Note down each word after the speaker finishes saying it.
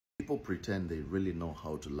People pretend they really know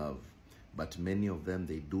how to love, but many of them,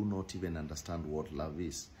 they do not even understand what love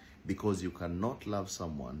is, because you cannot love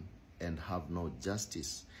someone and have no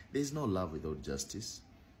justice. There is no love without justice.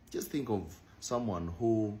 Just think of someone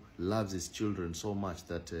who loves his children so much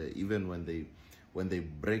that even when they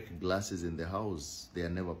break glasses in the house, they are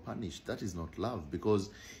never punished. That is not love,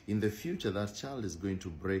 because in the future that child is going to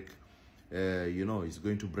break is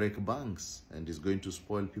going to break banks and is going to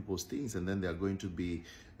spoil people's things, and then they are going to be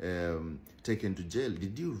taken to jail.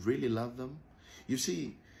 Did you really love them? You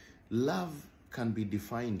see, love can be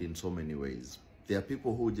defined in so many ways. There are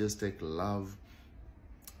people who just take love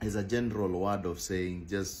as a general word of saying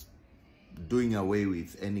just doing away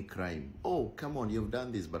with any crime. Oh, come on, you've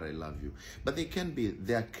done this, but I love you. But there can't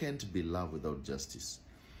be love without justice.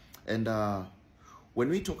 And when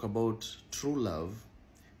we talk about true love,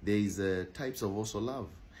 there is types of also love.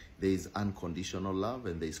 There is unconditional love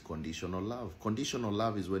and there is conditional love. Conditional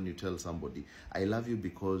love is when you tell somebody, I love you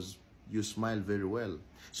because you smile very well.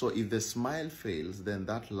 So if the smile fails, then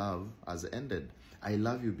that love has ended. I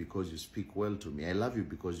love you because you speak well to me. I love you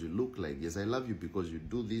because you look like this. I love you because you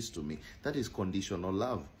do this to me. That is conditional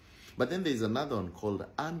love. But then there is another one called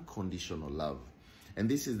unconditional love. And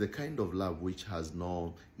this is the kind of love which has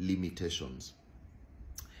no limitations.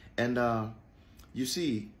 And you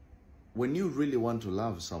see, when you really want to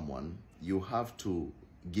love someone, you have to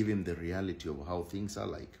give him the reality of how things are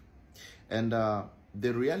like. And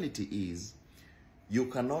the reality is, you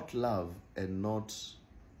cannot love and not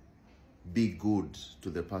be good to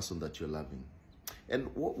the person that you're loving.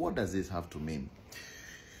 And what does this have to mean?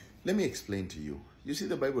 Let me explain to you. You see,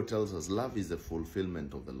 the Bible tells us love is a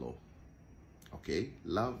fulfillment of the law. Okay?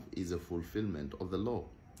 Love is a fulfillment of the law.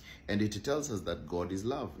 And it tells us that God is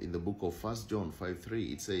love. In the book of 1 John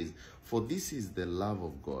 5:3, it says, for this is the love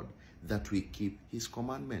of God, that we keep his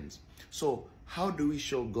commandments. So how do we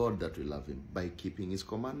show God that we love him? By keeping his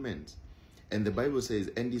commandments. And the Bible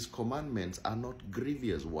says, and his commandments are not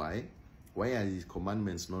grievous. Why? Why are his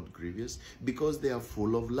commandments not grievous? Because they are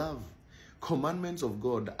full of love. Commandments of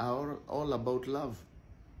God are all about love.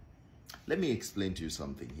 Let me explain to you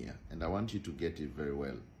something here, and I want you to get it very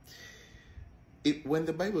well. When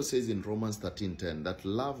the Bible says in Romans 13:10 that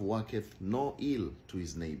love worketh no ill to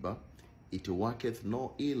his neighbor, it worketh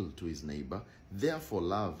no ill to his neighbor, therefore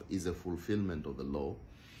love is a fulfillment of the law.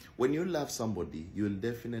 When you love somebody, you will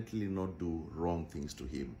definitely not do wrong things to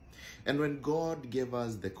him. And when God gave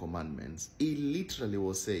us the commandments, he literally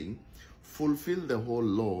was saying, fulfill the whole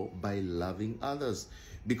law by loving others.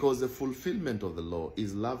 Because the fulfillment of the law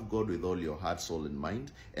is love God with all your heart, soul, and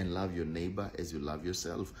mind, and love your neighbor as you love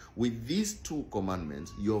yourself. With these two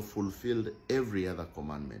commandments, you have fulfilled every other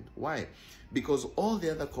commandment. Why? Because all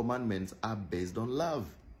the other commandments are based on love.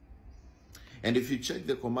 And if you check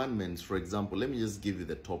the commandments, for example, let me just give you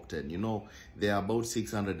the top 10. You know, there are about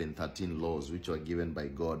 613 laws which were given by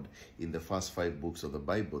God in the first 5 books of the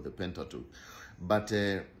Bible, the Pentateuch. But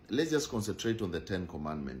let's just concentrate on the 10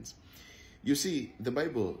 commandments. You see, the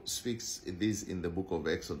Bible speaks this in the book of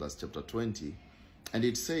Exodus chapter 20, and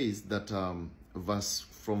it says that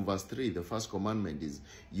from verse 3, the first commandment is,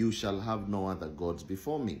 you shall have no other gods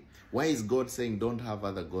before me. Why is God saying don't have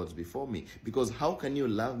other gods before me? Because how can you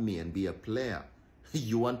love me and be a player?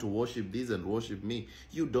 You want to worship this and worship me.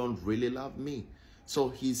 You don't really love me. So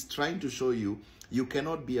he's trying to show you, you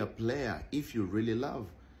cannot be a player if you really love.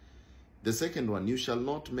 The second one, you shall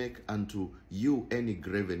not make unto you any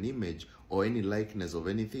graven image or any likeness of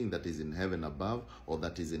anything that is in heaven above, or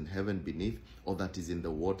that is in heaven beneath, or that is in the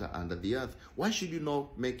water under the earth. Why should you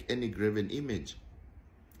not make any graven image?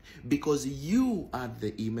 Because you are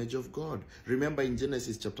the image of God. Remember in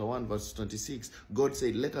Genesis chapter 1 verse 26, God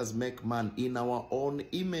said, let us make man in our own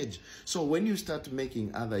image. So when you start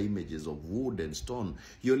making other images of wood and stone,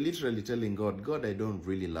 you're literally telling God, God, I don't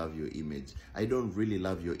really love your image. I don't really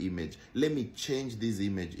love your image. Let me change this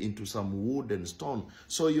image into some wood and stone.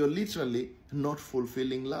 So you're literally not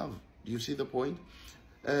fulfilling love. Do you see the point?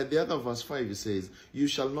 The other verse 5, it says, you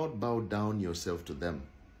shall not bow down yourself to them.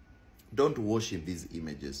 Don't worship these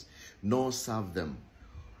images, nor serve them.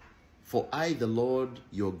 For I, the Lord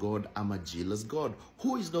your God, am a jealous God.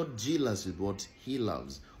 Who is not jealous with what he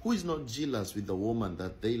loves? Who is not jealous with the woman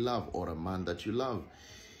that they love, or a man that you love?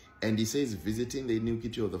 And he says, visiting the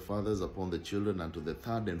iniquity of the fathers upon the children unto the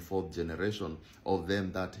 3rd and 4th generation of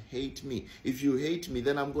them that hate me. If you hate me,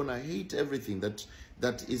 then I'm going to hate everything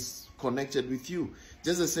that is connected with you.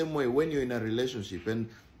 Just the same way, when you're in a relationship and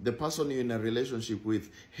the person you're in a relationship with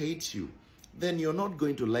hates you, then you're not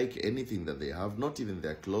going to like anything that they have, not even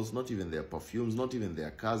their clothes, not even their perfumes, not even their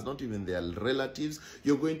cars, not even their relatives.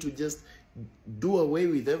 You're going to just do away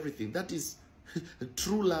with everything. That is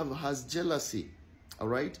True love has jealousy. All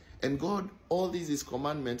right? And God, all these His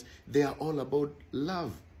commandments, they are all about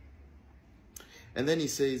love. And then He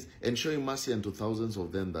says, and showing mercy unto thousands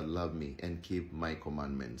of them that love me and keep my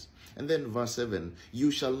commandments. And then verse 7,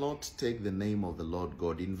 you shall not take the name of the Lord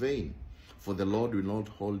God in vain, for the Lord will not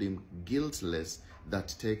hold him guiltless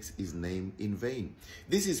that takes his name in vain.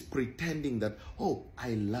 This is pretending that, oh, I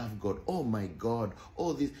love God. Oh my God.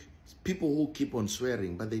 Oh, these people who keep on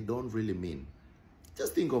swearing, but they don't really mean.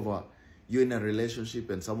 Just think of you're in a relationship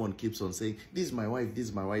and someone keeps on saying, this is my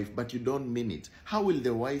wife, but you don't mean it. How will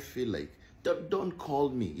the wife feel like? Don't call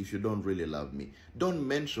me if you don't really love me. Don't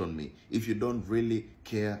mention me if you don't really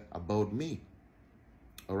care about me.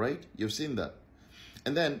 All right? You've seen that.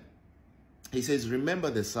 And then He says, remember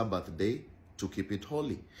the Sabbath day to keep it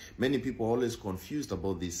holy. Many people are always confused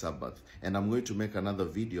about this Sabbath. And I'm going to make another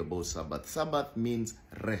video about Sabbath. Sabbath means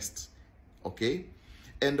rest. Okay?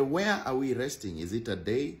 And where are we resting? Is it a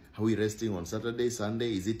day? Are we resting on Saturday,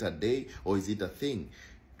 Sunday? Is it a day or is it a thing?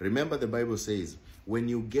 Remember, the Bible says, when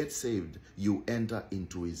you get saved, you enter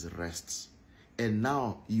into His rests. And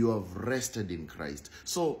now you have rested in Christ.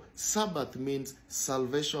 So Sabbath means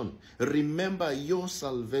salvation. Remember your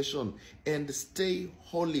salvation and stay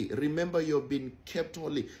holy. Remember you've been kept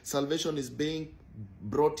holy. Salvation is being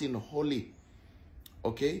brought in holy.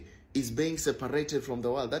 Okay? Is being separated from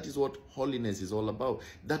the world. That is what holiness is all about.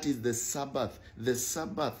 That is the Sabbath. The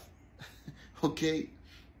Sabbath. Okay?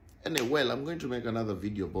 Anyway, well, I'm going to make another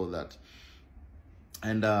video about that.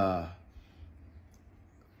 And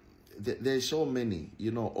there's so many, you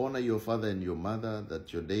know, honor your father and your mother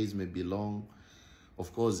that your days may be long.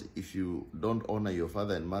 Of course, if you don't honor your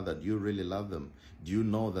father and mother, do you really love them? Do you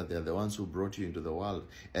know that they're the ones who brought you into the world?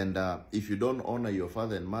 And if you don't honor your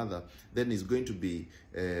father and mother, then it's going to be,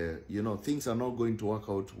 you know, things are not going to work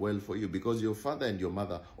out well for you, because your father and your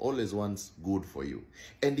mother always wants good for you.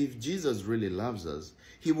 And if Jesus really loves us,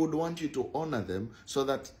 He would want you to honor them, so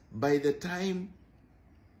that by the time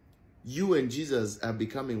you and Jesus are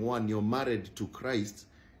becoming one, you're married to Christ,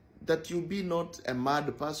 that you be not a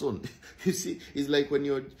mad person. You see, it's like when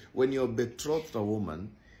you're betrothed to a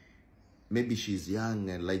woman, maybe she's young,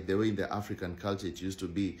 and like the way in the African culture it used to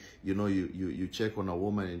be, you know, you check on a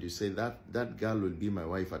woman and you say that girl will be my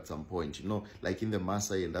wife at some point, you know, like in the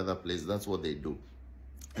Maasai and other places, that's what they do.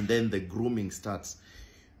 And then the grooming starts.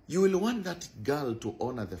 You will want that girl to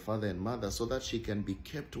honor the father and mother so that she can be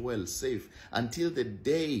kept well, safe, until the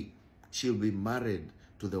day she'll be married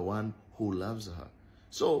to the one who loves her.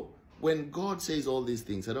 So when God says all these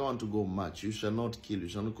things, I don't want to go much. You shall not kill. You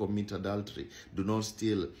shall not commit adultery. Do not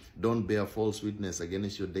steal. Don't bear false witness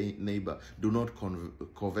against your neighbor. Do not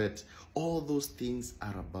covet. All those things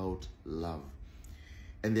are about love.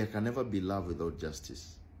 And there can never be love without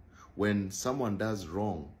justice. When someone does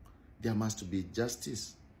wrong, there must be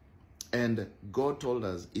justice. And God told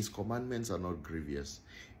us His commandments are not grievous.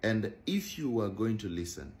 And if you are going to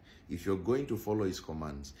listen, if you're going to follow His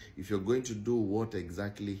commands, if you're going to do what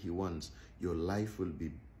exactly He wants, your life will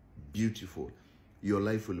be beautiful. Your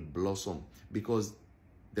life will blossom, because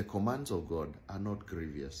the commands of God are not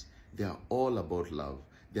grievous. They are all about love.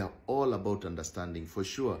 They are all about understanding. For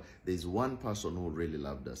sure, there's one person who really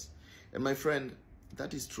loved us. And my friend,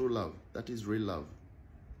 that is true love. That is real love.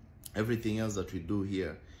 Everything else that we do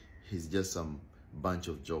here is just some bunch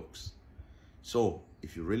of jokes. So,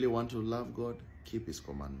 if you really want to love God, keep His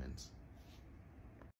commandments.